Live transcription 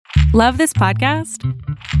Love this podcast?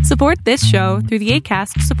 Support this show through the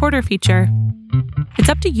Acast supporter feature. It's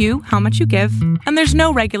up to you how much you give, and there's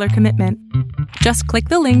no regular commitment. Just click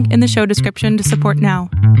the link in the show description to support now.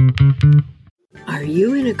 Are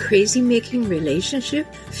you in a crazy-making relationship?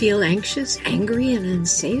 Feel anxious, angry, and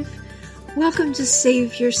unsafe? Welcome to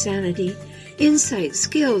Save Your Sanity. Insights,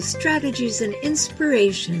 skills, strategies, and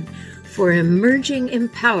inspiration for emerging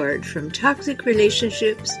empowered from toxic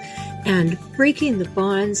relationships and breaking the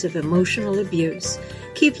bonds of emotional abuse.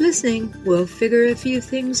 Keep listening. We'll figure a few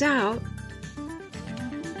things out.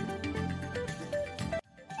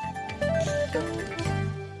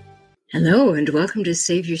 Hello, and welcome to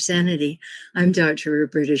Save Your Sanity. I'm Dr.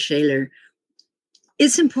 Roberta Shaler.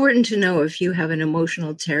 It's important to know if you have an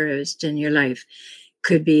emotional terrorist in your life.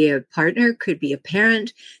 Could be a partner, could be a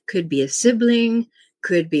parent, could be a sibling,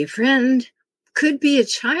 could be a friend, could be a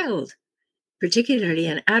child, particularly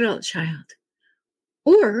an adult child.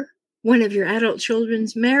 Or one of your adult children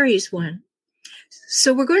marries one.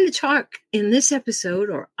 So we're going to talk in this episode,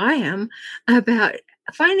 or I am, about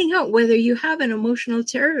finding out whether you have an emotional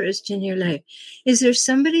terrorist in your life. Is there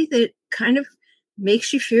somebody that kind of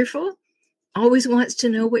makes you fearful, always wants to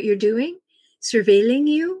know what you're doing, surveilling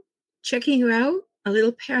you, checking you out, a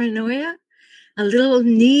little paranoia, a little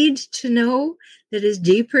need to know that is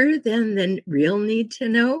deeper than the real need to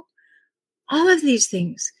know? All of these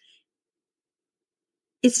things.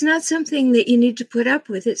 It's not something that you need to put up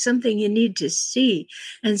with. It's something you need to see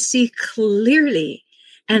and see clearly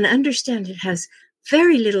and understand it has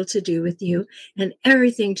very little to do with you and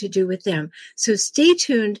everything to do with them. So stay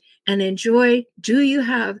tuned and enjoy. Do you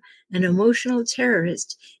have an emotional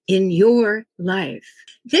terrorist in your life?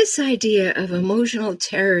 This idea of emotional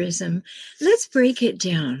terrorism, let's break it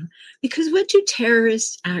down, because what do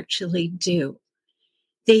terrorists actually do?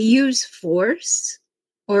 They use force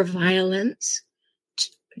or violence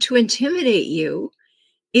to intimidate you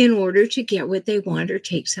in order to get what they want or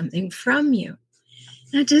take something from you.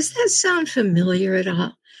 Now, does that sound familiar at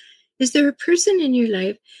all? Is there a person in your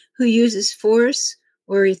life who uses force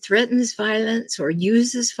or threatens violence or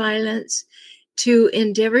uses violence to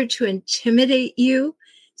endeavor to intimidate you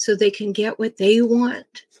so they can get what they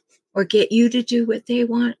want or get you to do what they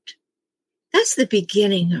want? That's the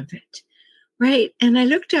beginning of it, right? And I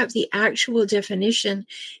looked up the actual definition,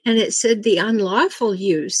 and it said the unlawful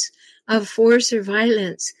use of force or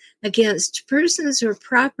violence against persons or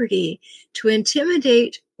property to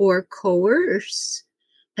intimidate or coerce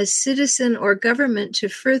a citizen or government to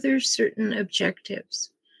further certain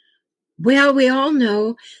objectives. Well, we all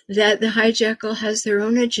know that the hijackal has their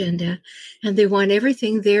own agenda, and they want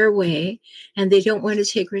everything their way, and they don't want to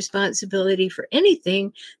take responsibility for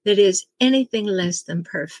anything that is anything less than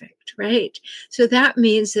perfect, right? So that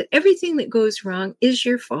means that everything that goes wrong is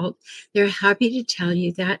your fault. They're happy to tell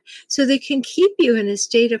you that, so they can keep you in a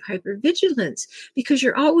state of hypervigilance, because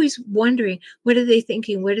you're always wondering, what are they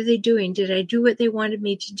thinking? What are they doing? Did I do what they wanted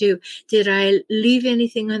me to do? Did I leave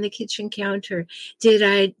anything on the kitchen counter? Did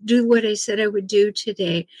I do what I said I would do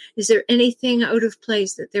today? Is there anything out of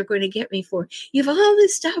place that they're going to get me for? You have all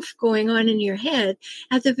this stuff going on in your head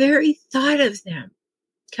at the very thought of them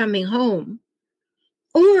coming home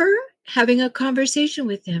or having a conversation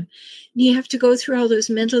with them. And you have to go through all those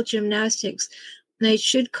mental gymnastics. And I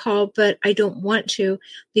should call, but I don't want to,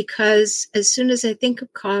 because as soon as I think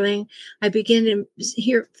of calling, I begin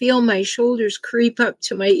to feel my shoulders creep up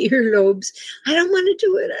to my earlobes. I don't want to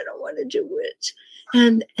do it. I don't want to do it.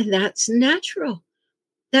 And that's natural.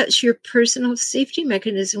 That's your personal safety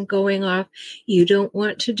mechanism going off. You don't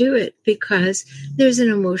want to do it because there's an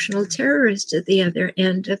emotional terrorist at the other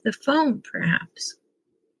end of the phone, perhaps.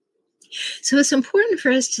 So it's important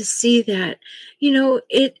for us to see that,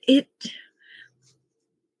 it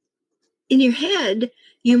in your head,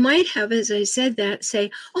 you might have, as I said that,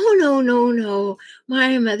 say, oh, no,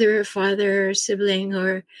 my mother or father or sibling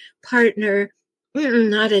or partner,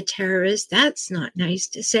 not a terrorist. That's not nice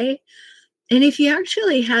to say. And if you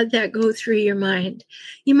actually had that go through your mind,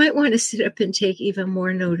 you might want to sit up and take even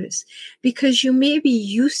more notice, because you may be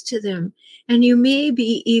used to them, and you may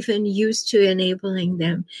be even used to enabling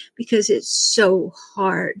them, because it's so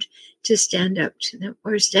hard to stand up to them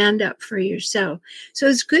or stand up for yourself. So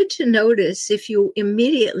it's good to notice if you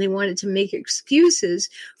immediately wanted to make excuses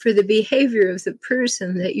for the behavior of the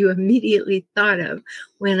person that you immediately thought of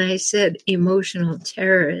when I said emotional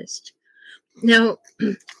terrorist. Now,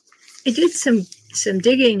 I did some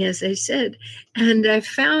digging, as I said, and I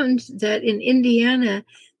found that in Indiana,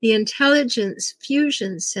 the Intelligence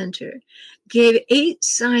Fusion Center gave 8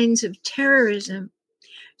 signs of terrorism.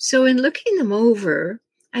 So in looking them over,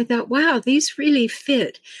 I thought, wow, these really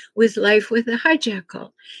fit with Life with a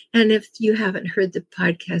Hijackal. And if you haven't heard the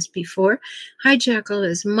podcast before, hijackal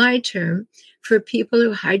is my term for people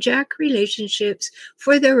who hijack relationships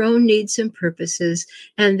for their own needs and purposes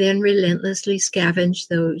and then relentlessly scavenge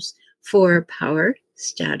those for power,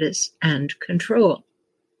 status, and control.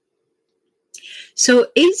 So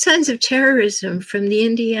 8 Signs of Terrorism from the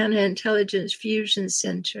Indiana Intelligence Fusion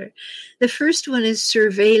Center. The first one is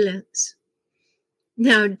surveillance.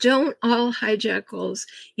 Now, don't all hijackals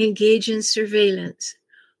engage in surveillance?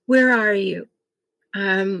 Where are you?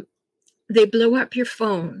 They blow up your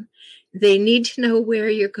phone. They need to know where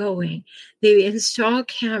you're going. They install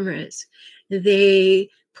cameras. They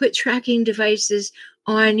put tracking devices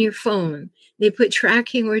on your phone. They put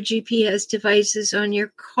tracking or GPS devices on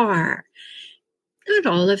your car. Not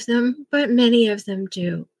all of them, but many of them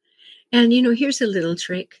do. And, here's a little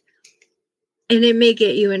trick. And it may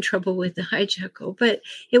get you in trouble with the hijackal, but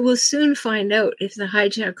it will soon find out if the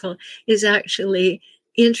hijackal is actually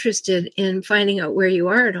interested in finding out where you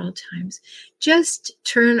are at all times. Just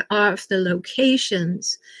turn off the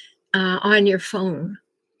locations on your phone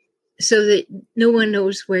so that no one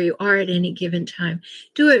knows where you are at any given time.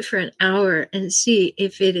 Do it for an hour and see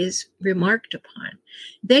if it is remarked upon.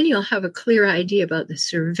 Then you'll have a clear idea about the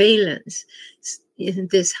surveillance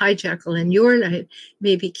this hijackal in your life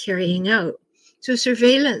may be carrying out. So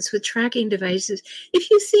surveillance with tracking devices, if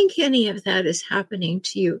you think any of that is happening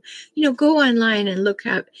to you, go online and look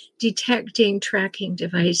up detecting tracking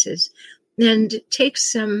devices and take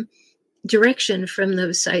some direction from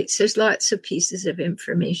those sites. There's lots of pieces of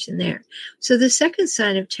information there. So the second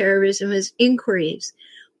sign of terrorism is inquiries.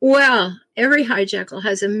 Well, every hijackal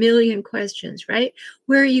has a million questions, right?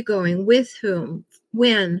 Where are you going? With whom?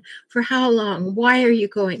 When? For how long? Why are you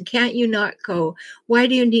going? Can't you not go? Why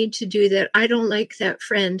do you need to do that? I don't like that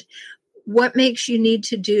friend. What makes you need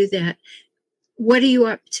to do that? What are you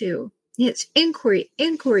up to? It's inquiry,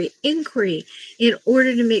 inquiry, inquiry in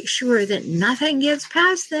order to make sure that nothing gets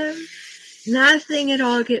past them. Nothing at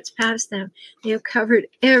all gets past them. They have covered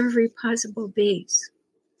every possible base.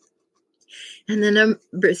 And the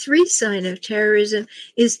number 3 sign of terrorism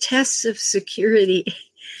is tests of security.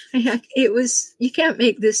 You can't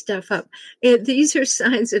make this stuff up. These are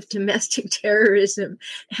signs of domestic terrorism.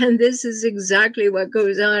 And this is exactly what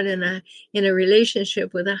goes on in a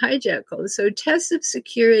relationship with a hijackal. So tests of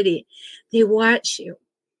security, they watch you.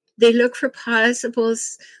 They look for possible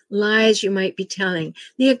lies you might be telling.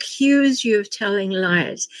 They accuse you of telling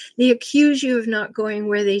lies. They accuse you of not going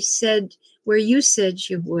where you said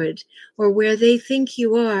you would, or where they think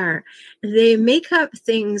you are. They make up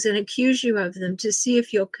things and accuse you of them to see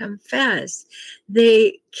if you'll confess.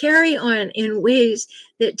 They carry on in ways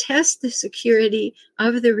that test the security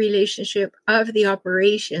of the relationship, of the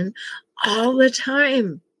operation, all the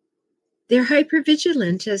time. They're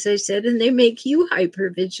hypervigilant, as I said, and they make you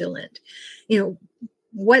hypervigilant.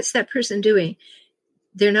 What's that person doing?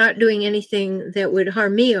 They're not doing anything that would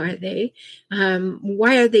harm me, are they?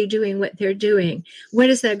 Why are they doing what they're doing? What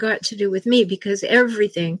has that got to do with me? Because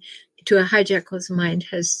everything to a hijackal's mind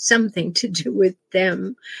has something to do with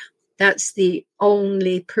them. That's the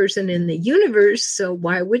only person in the universe, so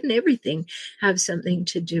why wouldn't everything have something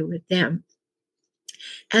to do with them?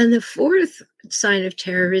 And the 4th sign of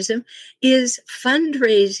terrorism is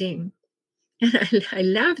fundraising. And I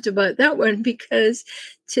laughed about that one because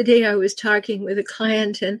today I was talking with a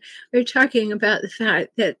client and we were talking about the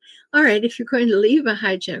fact that, all right, if you're going to leave a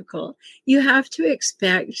hijackal, you have to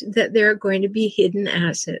expect that there are going to be hidden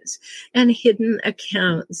assets and hidden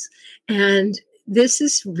accounts. And this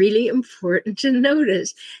is really important to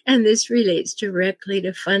notice, and this relates directly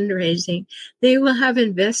to fundraising. They will have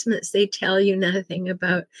investments they tell you nothing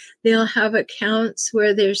about. They'll have accounts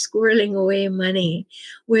where they're squirreling away money,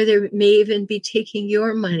 where they may even be taking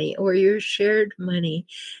your money or your shared money,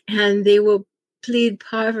 and they will plead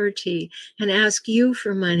poverty and ask you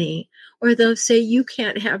for money. Or they'll say you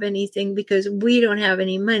can't have anything because we don't have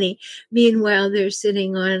any money. Meanwhile, they're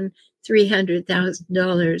sitting on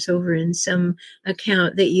 $300,000 over in some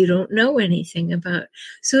account that you don't know anything about.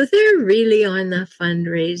 So they're really on the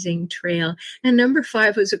fundraising trail. And number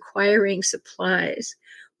 5 was acquiring supplies.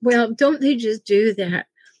 Well, don't they just do that?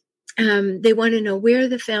 They want to know where are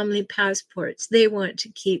the family passports. They want to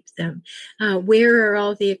keep them. Where are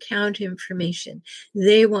all the account information?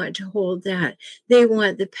 They want to hold that. They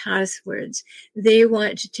want the passwords. They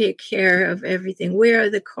want to take care of everything. Where are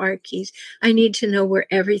the car keys? I need to know where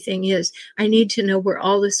everything is. I need to know where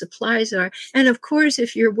all the supplies are. And of course,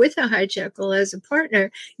 if you're with a hijackal as a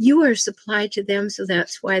partner, you are supplied to them. So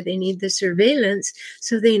that's why they need the surveillance,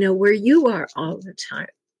 so they know where you are all the time.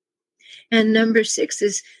 And number 6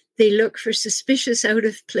 is they look for suspicious,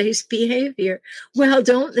 out-of-place behavior. Well,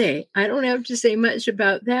 don't they? I don't have to say much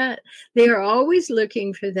about that. They are always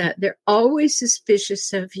looking for that. They're always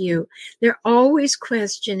suspicious of you. They're always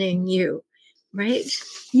questioning you, right?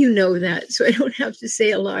 You know that, so I don't have to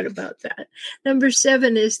say a lot about that. Number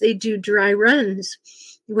 7 is they do dry runs.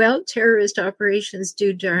 Well, terrorist operations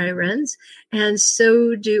do dry runs, and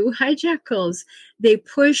so do hijackals. They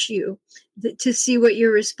push you to see what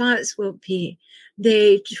your response will be.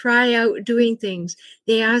 They try out doing things.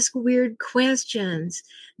 They ask weird questions.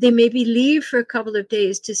 They maybe leave for a couple of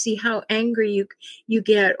days to see how angry you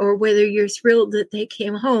get, or whether you're thrilled that they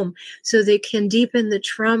came home, so they can deepen the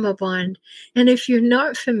trauma bond. And if you're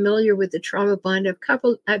not familiar with the trauma bond,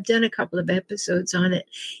 I've done a couple of episodes on it.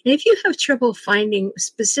 And if you have trouble finding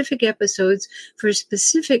specific episodes for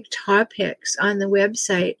specific topics on the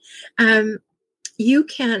website, you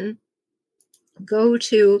can go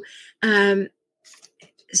to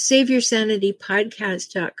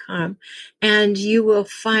SaveYourSanityPodcast.com, and you will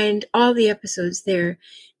find all the episodes there,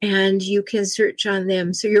 and you can search on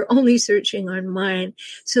them. So you're only searching on mine.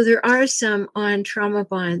 So there are some on trauma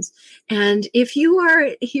bonds. And if you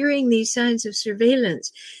are hearing these signs of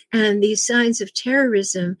surveillance and these signs of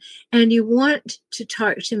terrorism, and you want to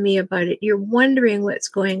talk to me about it, you're wondering what's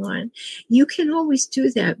going on, you can always do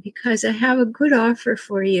that, because I have a good offer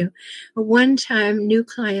for you, a one-time new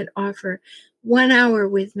client offer. 1 hour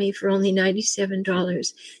with me for only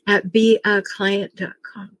 $97 at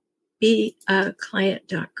beaclient.com.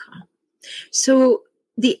 Beaclient.com. So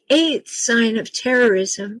the 8th sign of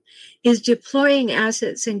terrorism is deploying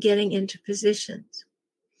assets and getting into positions.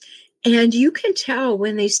 And you can tell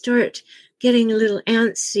when they start getting a little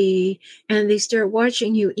antsy and they start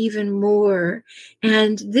watching you even more.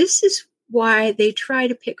 And this is why they try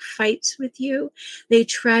to pick fights with you. They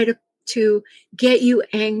try to get you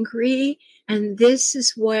angry. And this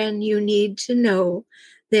is when you need to know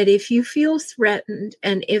that if you feel threatened,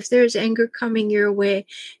 and if there's anger coming your way,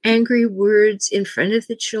 angry words in front of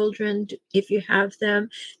the children, if you have them,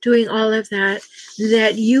 doing all of that,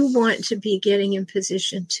 that you want to be getting in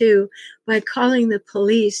position too by calling the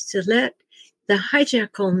police to let the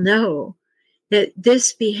hijackal know that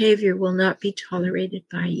this behavior will not be tolerated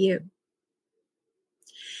by you.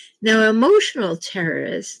 Now, emotional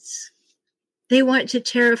terrorists, they want to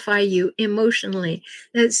terrify you emotionally.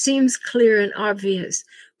 That seems clear and obvious,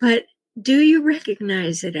 but do you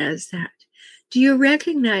recognize it as that? Do you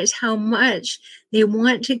recognize how much they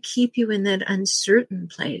want to keep you in that uncertain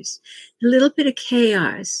place? A little bit of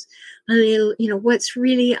chaos, a little, what's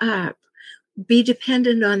really up? Be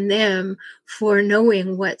dependent on them for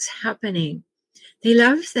knowing what's happening. They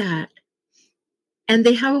love that. And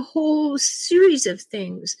they have a whole series of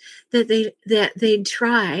things that they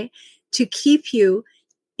try to keep you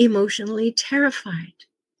emotionally terrified.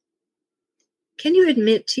 Can you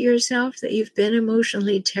admit to yourself that you've been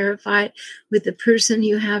emotionally terrified with the person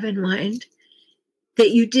you have in mind?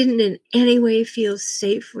 That you didn't in any way feel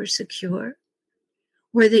safe or secure?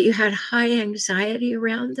 Or that you had high anxiety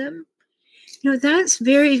around them? That's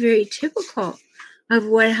very, very typical of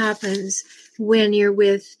what happens when you're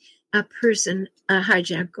with a person, a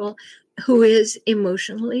hijackal, who is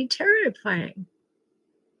emotionally terrifying.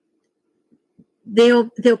 They'll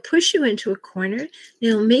push you into a corner.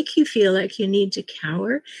 They'll make you feel like you need to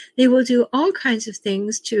cower. They will do all kinds of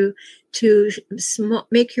things to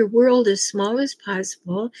make your world as small as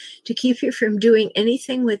possible, to keep you from doing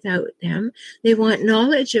anything without them. They want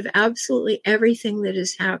knowledge of absolutely everything that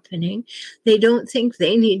is happening. They don't think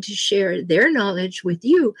they need to share their knowledge with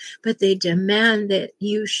you, but they demand that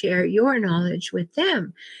you share your knowledge with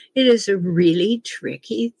them. It is a really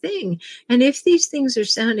tricky thing. And if these things are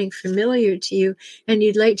sounding familiar to you and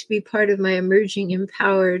you'd like to be part of my emerging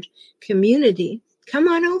empowered community, come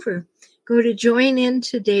on over. Go to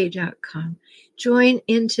joinintoday.com.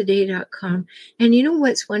 Joinintoday.com. And you know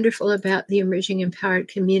what's wonderful about the Emerging Empowered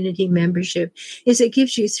Community membership is it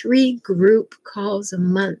gives you 3 group calls a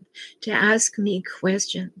month to ask me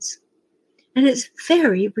questions. And it's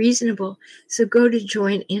very reasonable. So go to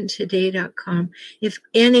joinintoday.com. If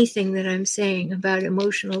anything that I'm saying about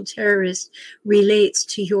emotional terrorists relates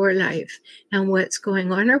to your life and what's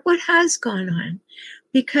going on or what has gone on,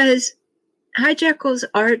 because hijackals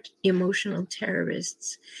are emotional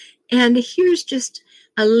terrorists. And here's just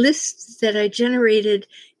a list that I generated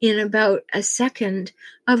in about a second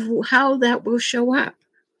of how that will show up.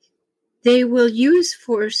 They will use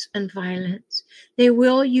force and violence. They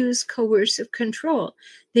will use coercive control.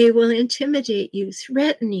 They will intimidate you,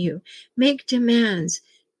 threaten you, make demands,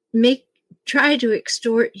 try to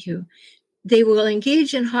extort you, They will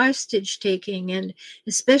engage in hostage taking, and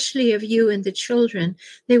especially of you and the children.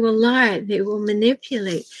 They will lie. They will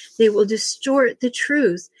manipulate. They will distort the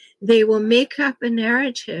truth. They will make up a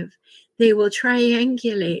narrative. They will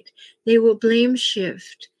triangulate. They will blame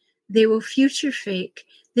shift. They will future fake.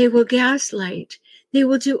 They will gaslight. They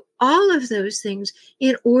will do all of those things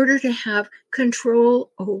in order to have control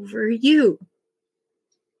over you.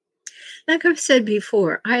 Like I've said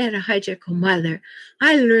before, I had a hijackal mother.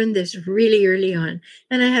 I learned this really early on.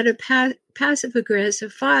 And I had a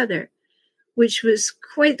passive-aggressive father, which was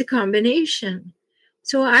quite the combination.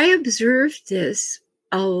 So I observed this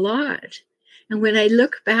a lot. And when I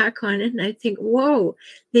look back on it, and I think, whoa,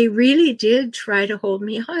 they really did try to hold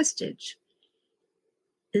me hostage.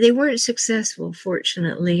 They weren't successful,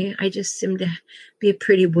 fortunately. I just seemed to be a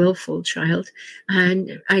pretty willful child,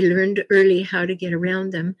 and I learned early how to get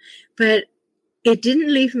around them. But it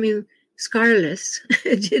didn't leave me scarless.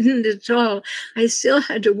 It didn't at all. I still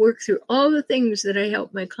had to work through all the things that I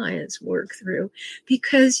help my clients work through,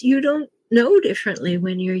 because you don't know differently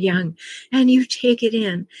when you're young, and you take it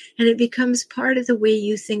in, and it becomes part of the way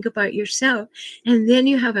you think about yourself. And then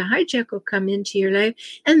you have a hijackal come into your life,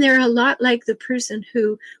 and they're a lot like the person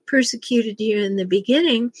who persecuted you in the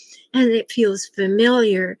beginning, and it feels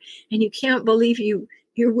familiar, and you can't believe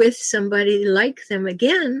you're with somebody like them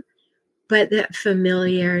again, but that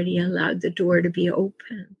familiarity allowed the door to be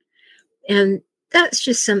open. And that's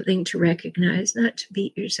just something to recognize, not to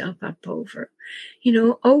beat yourself up over.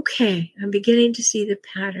 Okay, I'm beginning to see the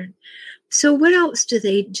pattern. So what else do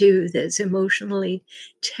they do that's emotionally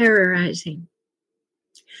terrorizing?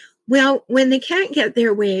 Well, when they can't get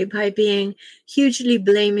their way by being hugely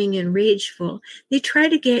blaming and rageful, they try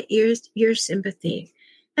to get your sympathy.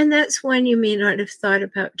 And that's one you may not have thought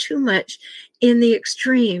about too much in the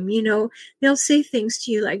extreme. They'll say things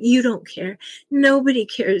to you like, you don't care. Nobody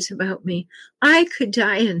cares about me. I could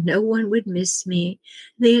die and no one would miss me.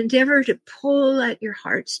 They endeavor to pull at your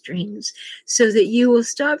heartstrings so that you will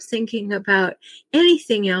stop thinking about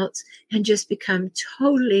anything else and just become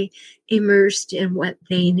totally immersed in what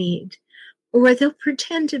they need. Or they'll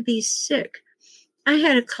pretend to be sick. I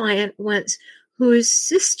had a client once whose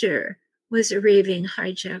sister was a raving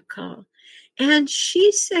hijackal. And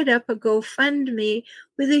she set up a GoFundMe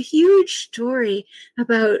with a huge story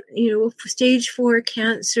about, stage 4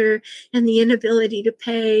 cancer and the inability to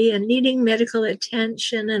pay and needing medical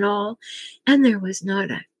attention and all. And there was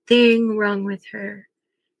not a thing wrong with her.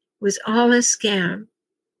 It was all a scam.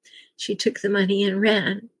 She took the money and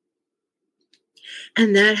ran.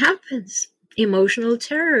 And that happens. Emotional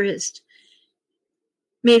terrorist.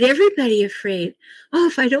 Made everybody afraid. Oh,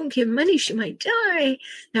 if I don't give money, she might die.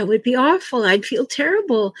 That would be awful. I'd feel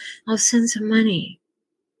terrible. I'll send some money.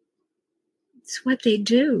 It's what they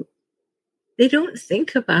do. They don't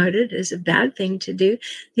think about it as a bad thing to do.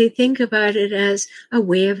 They think about it as a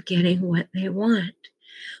way of getting what they want.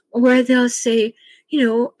 Or they'll say,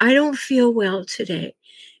 I don't feel well today.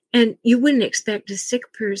 And you wouldn't expect a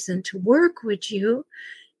sick person to work, would you?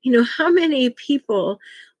 How many people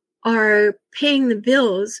are paying the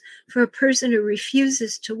bills for a person who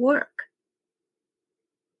refuses to work?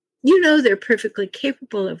 They're perfectly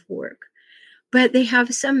capable of work, but they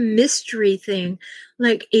have some mystery thing,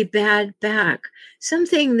 like a bad back,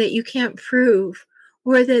 something that you can't prove,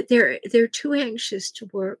 or that they're too anxious to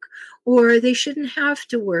work, or they shouldn't have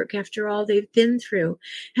to work after all they've been through.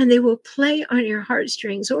 And they will play on your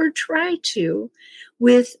heartstrings, or try to,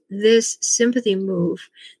 with this sympathy move.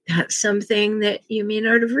 That's something that you may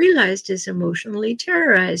not have realized is emotionally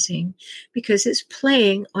terrorizing, because it's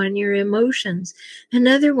playing on your emotions.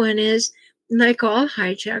 Another one is, like all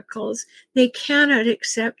hijackals, they cannot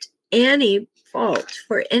accept any fault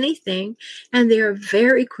for anything, and they are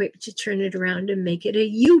very quick to turn it around and make it a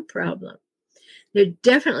you problem. They're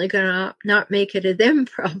definitely going to not make it a them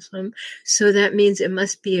problem, so that means it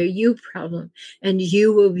must be a you problem, and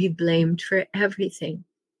you will be blamed for everything,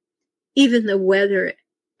 even the weather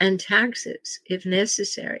and taxes, if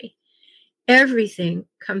necessary. Everything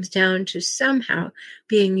comes down to somehow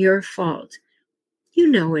being your fault.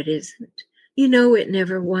 It isn't. It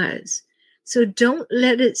never was. So don't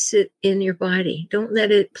let it sit in your body. Don't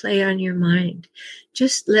let it play on your mind.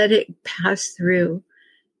 Just let it pass through.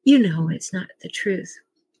 It's not the truth.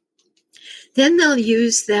 Then they'll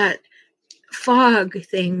use that fog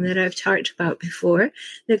thing that I've talked about before,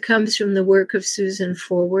 that comes from the work of Susan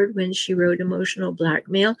Forward when she wrote Emotional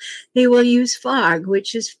Blackmail. They will use fog,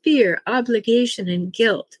 which is fear, obligation, and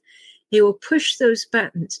guilt. They will push those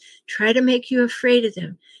buttons, try to make you afraid of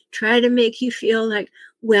them, try to make you feel like,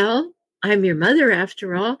 well, I'm your mother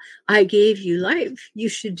after all. I gave you life. You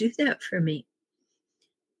should do that for me.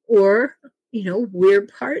 Or, we're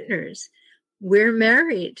partners. We're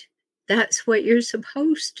married. That's what you're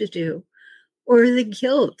supposed to do. Or the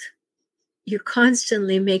guilt. You're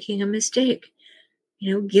constantly making a mistake.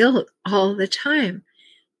 Guilt all the time.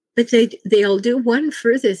 But they'll do one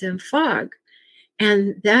further than fog.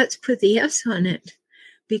 And that's put the S on it,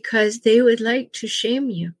 because they would like to shame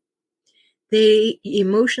you. They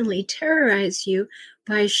emotionally terrorize you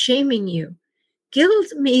by shaming you. Guilt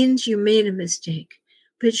means you made a mistake,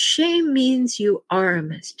 but shame means you are a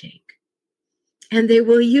mistake. And they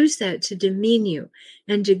will use that to demean you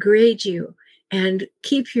and degrade you and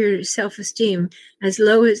keep your self-esteem as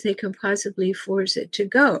low as they can possibly force it to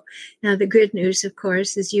go. Now, the good news, of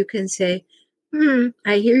course, is you can say,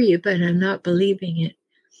 I hear you, but I'm not believing it.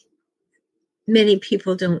 Many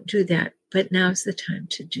people don't do that, but now's the time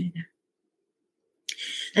to do that.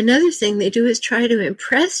 Another thing they do is try to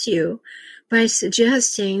impress you by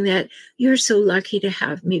suggesting that you're so lucky to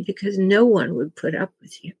have me because no one would put up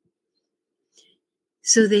with you.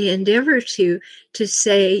 So they endeavor to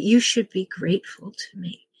say, you should be grateful to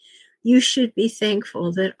me. You should be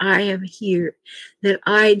thankful that I am here, that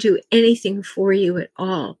I do anything for you at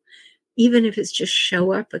all, even if it's just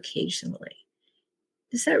show up occasionally.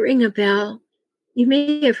 Does that ring a bell? You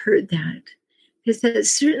may have heard that, because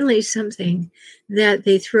that's certainly something that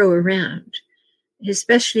they throw around,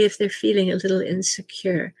 especially if they're feeling a little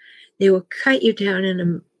insecure. They will cut you down in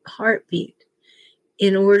a heartbeat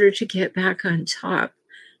in order to get back on top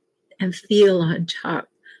and feel on top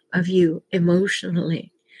of you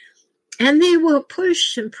emotionally. And they will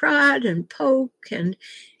push and prod and poke and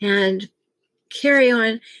carry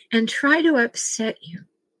on and try to upset you.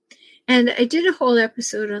 And I did a whole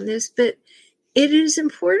episode on this, but it is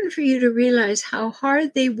important for you to realize how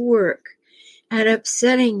hard they work at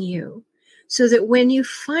upsetting you, so that when you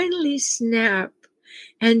finally snap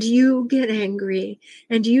and you get angry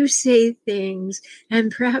and you say things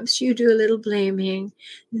and perhaps you do a little blaming,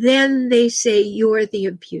 then they say you're the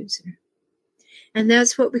abuser. And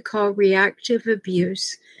that's what we call reactive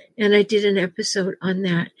abuse. And I did an episode on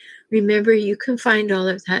that. Remember, you can find all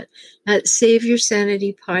of that at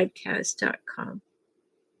SaveYourSanityPodcast.com.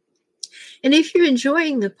 And if you're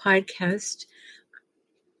enjoying the podcast,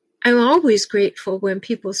 I'm always grateful when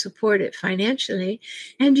people support it financially.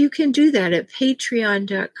 And you can do that at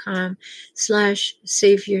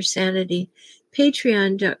patreon.com/SaveYourSanity.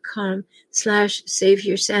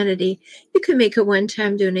 Patreon.com/SaveYourSanity. You can make a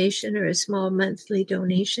one-time donation or a small monthly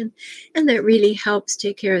donation, and that really helps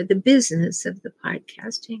take care of the business of the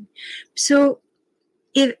podcasting. So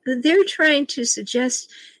if they're trying to suggest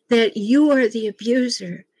that you are the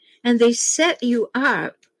abuser, and they set you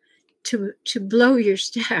up to blow your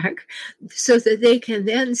stack so that they can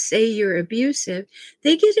then say you're abusive,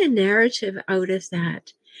 they get a narrative out of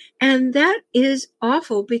that. And that is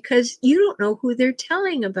awful, because you don't know who they're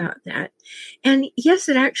telling about that. And yes,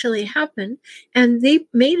 it actually happened, and they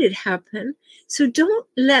made it happen. So don't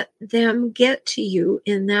let them get to you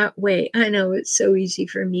in that way. I know it's so easy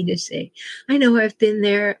for me to say. I know I've been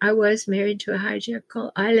there. I was married to a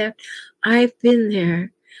hijacker. I left. I've been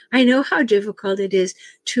there. I know how difficult it is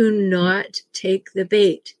to not take the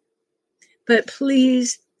bait. But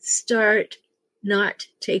please start not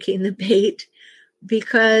taking the bait,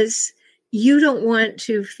 because you don't want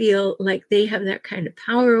to feel like they have that kind of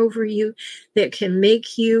power over you that can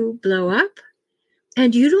make you blow up.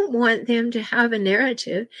 And you don't want them to have a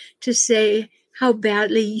narrative to say how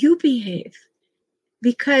badly you behave.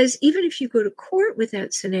 Because even if you go to court with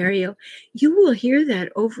that scenario, you will hear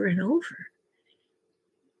that over and over.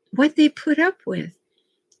 What they put up with.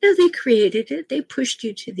 Now, they created it. They pushed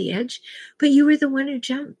you to the edge, but you were the one who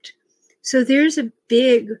jumped. So there's a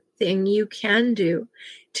big thing you can do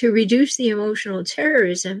to reduce the emotional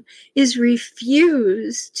terrorism, is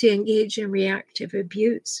refuse to engage in reactive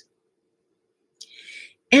abuse.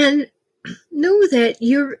 And know that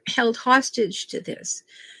you're held hostage to this.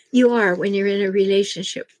 You are when you're in a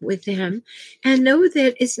relationship with them. And know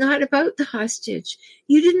that it's not about the hostage.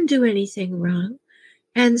 You didn't do anything wrong.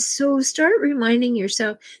 And so start reminding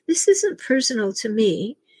yourself, this isn't personal to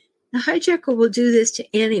me. The hijacker will do this to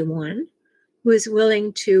anyone who is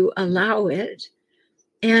willing to allow it.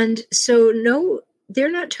 And so no,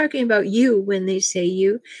 they're not talking about you when they say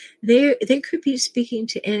you. They could be speaking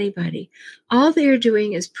to anybody. All they're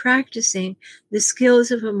doing is practicing the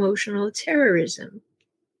skills of emotional terrorism.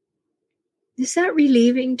 Is that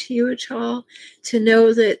relieving to you at all, to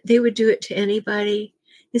know that they would do it to anybody?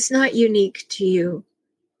 It's not unique to you.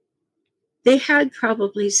 They had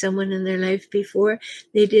probably someone in their life before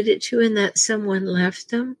they did it to, and that someone left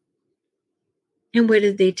them. And what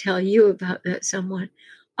did they tell you about that someone?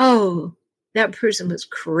 Oh, that person was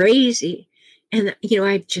crazy. And,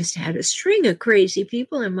 I've just had a string of crazy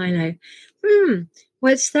people in my life.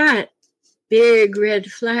 What's that? Big red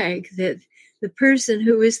flag that the person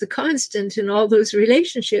who is the constant in all those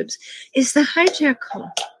relationships is the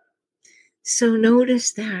hijackal. So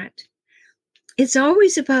notice that. It's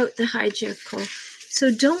always about the hijackal.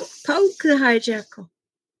 So don't poke the hijackal.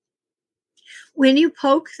 When you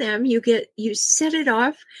poke them, you set it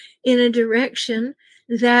off in a direction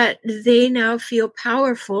that they now feel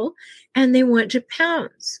powerful and they want to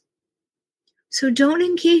pounce. So don't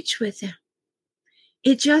engage with them.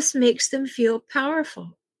 It just makes them feel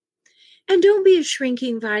powerful. And don't be a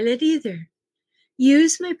shrinking violet either.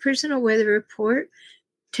 Use my personal weather report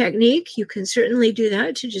technique. You can certainly do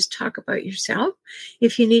that to just talk about yourself.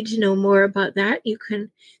 If you need to know more about that, you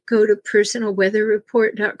can go to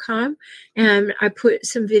personalweatherreport.com, and I put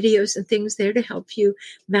some videos and things there to help you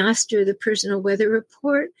master the personal weather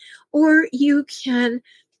report. Or you can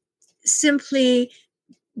simply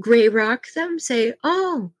gray rock them, say,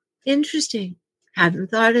 oh, interesting. Hadn't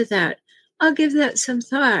thought of that. I'll give that some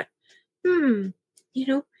thought.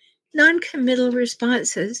 Non-committal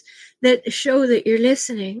responses that show that you're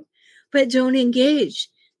listening, but don't engage.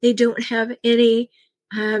 They don't have any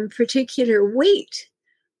particular weight.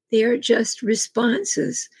 They are just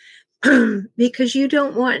responses because you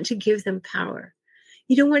don't want to give them power.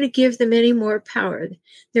 You don't want to give them any more power.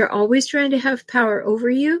 They're always trying to have power over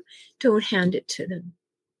you. Don't hand it to them.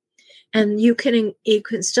 And you can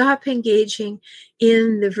stop engaging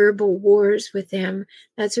in the verbal wars with them.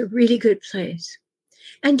 That's a really good place.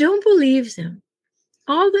 And don't believe them.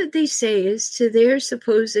 All that they say is to their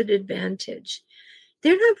supposed advantage.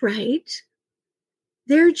 They're not right.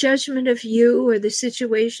 Their judgment of you or the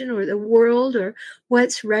situation or the world or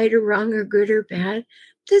what's right or wrong or good or bad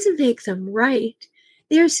doesn't make them right.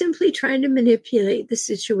 They are simply trying to manipulate the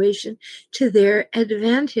situation to their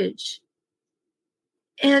advantage.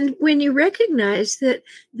 And when you recognize that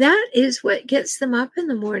that is what gets them up in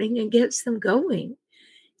the morning and gets them going,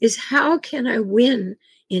 is how can I win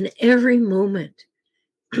in every moment?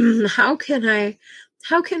 How can I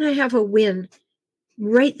have a win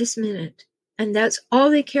right this minute? And that's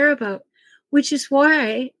all they care about, which is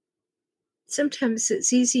why sometimes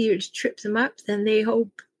it's easier to trip them up than they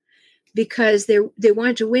hope, because they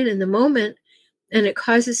want to win in the moment, and it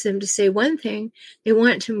causes them to say one thing. They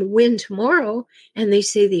want to win tomorrow, and they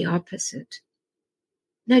say the opposite.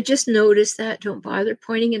 Now just notice that. Don't bother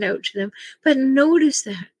pointing it out to them, but notice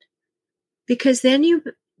that, because then you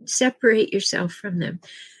separate yourself from them.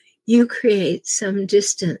 You create some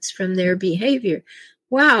distance from their behavior.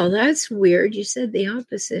 Wow, that's weird. You said the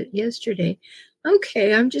opposite yesterday.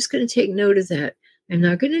 Okay, I'm just going to take note of that. I'm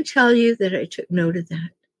not going to tell you that I took note of that.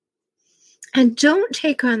 And don't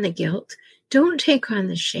take on the guilt. Don't take on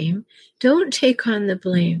the shame. Don't take on the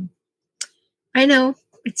blame. I know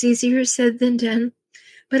it's easier said than done,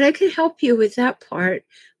 but I can help you with that part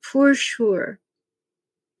for sure.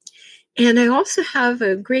 And I also have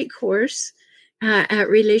a great course at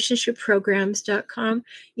relationshipprograms.com.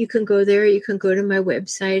 You can go there. You can go to my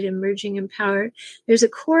website, Emerging Empowered. There's a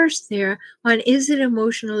course there on, is it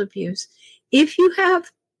emotional abuse? If you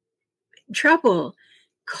have trouble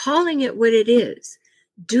calling it what it is,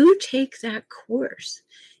 do take that course.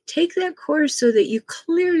 Take that course so that you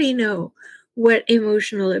clearly know what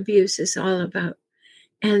emotional abuse is all about,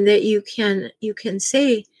 and that you can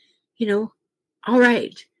say, all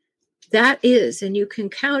right, that is, and you can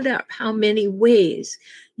count up how many ways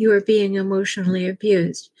you are being emotionally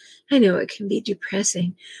abused. I know it can be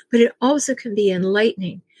depressing, but it also can be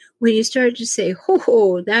enlightening when you start to say,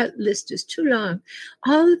 oh, that list is too long.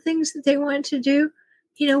 All the things that they want to do,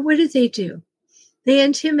 what do? They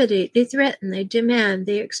intimidate, they threaten, they demand,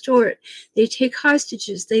 they extort, they take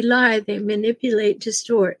hostages, they lie, they manipulate,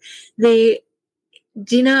 distort, they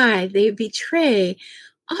deny, they betray,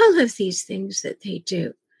 all of these things that they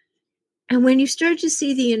do. And when you start to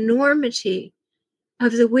see the enormity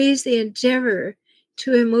of the ways they endeavor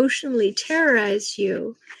to emotionally terrorize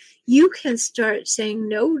you, you can start saying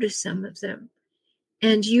no to some of them.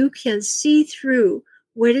 And you can see through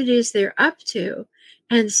what it is they're up to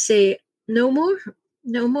and say, no more,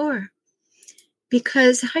 no more.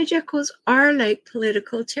 Because hijackals are like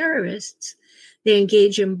political terrorists. They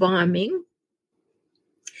engage in bombing,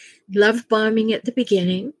 love bombing at the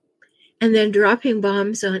beginning, and then dropping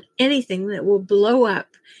bombs on anything that will blow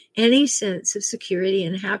up any sense of security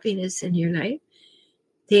and happiness in your life.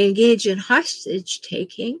 They engage in hostage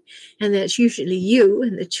taking, and that's usually you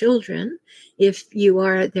and the children, if you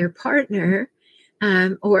are their partner.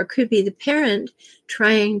 or it could be the parent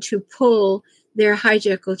trying to pull their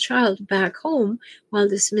hijackal child back home while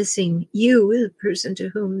dismissing you, the person to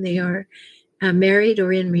whom they are married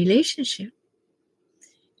or in relationship.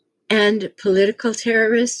 And political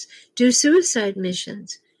terrorists do suicide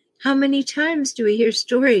missions. How many times do we hear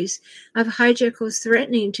stories of hijackals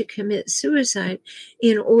threatening to commit suicide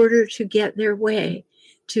in order to get their way,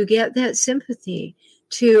 to get that sympathy,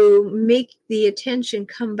 to make the attention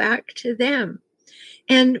come back to them?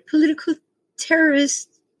 And political terrorists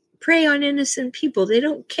prey on innocent people. They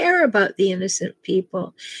don't care about the innocent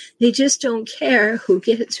people. They just don't care who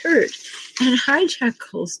gets hurt. And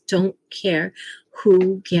hijackals don't care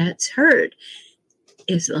who gets hurt,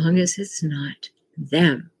 as long as it's not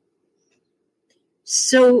them.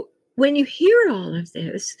 So when you hear all of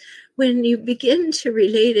this, when you begin to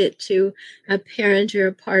relate it to a parent or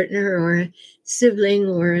a partner or a sibling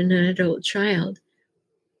or an adult child,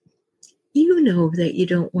 you know that you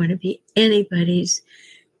don't want to be anybody's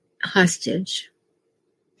hostage.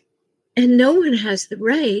 And no one has the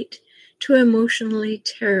right to emotionally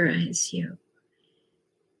terrorize you.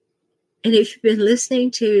 And if you've been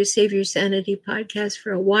listening to Save Your Sanity podcast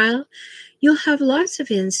for a while, you'll have lots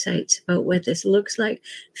of insights about what this looks like,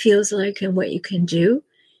 feels like, and what you can do.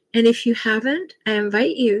 And if you haven't, I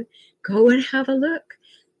invite you, go and have a look.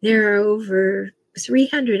 There are over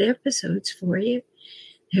 300 episodes for you.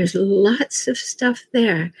 There's lots of stuff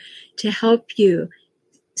there to help you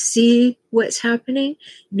see what's happening,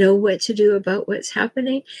 know what to do about what's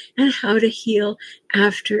happening, and how to heal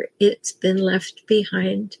after it's been left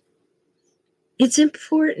behind. It's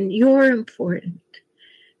important. You're important.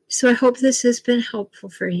 So I hope this has been helpful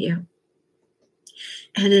for you.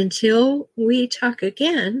 And until we talk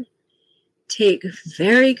again, take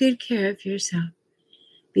very good care of yourself,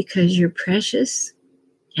 because you're precious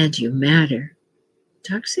and you matter.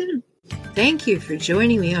 Talk soon. Thank you for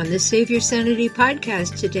joining me on the Save Your Sanity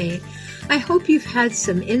podcast today. I hope you've had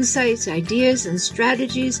some insights, ideas, and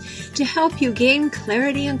strategies to help you gain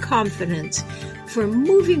clarity and confidence for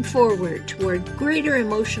moving forward toward greater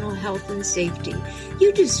emotional health and safety.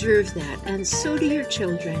 You deserve that, and so do your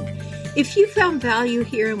children. If you found value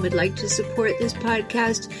here and would like to support this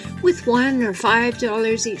podcast with $1 or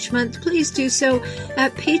 $5 each month, please do so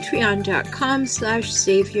at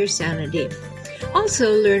patreon.com/saveyoursanity.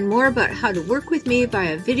 Also, learn more about how to work with me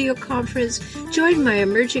via video conference, join my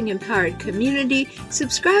Emerging Empowered community,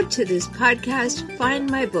 subscribe to this podcast, find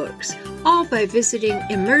my books, all by visiting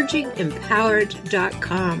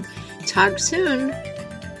emergingempowered.com. Talk soon.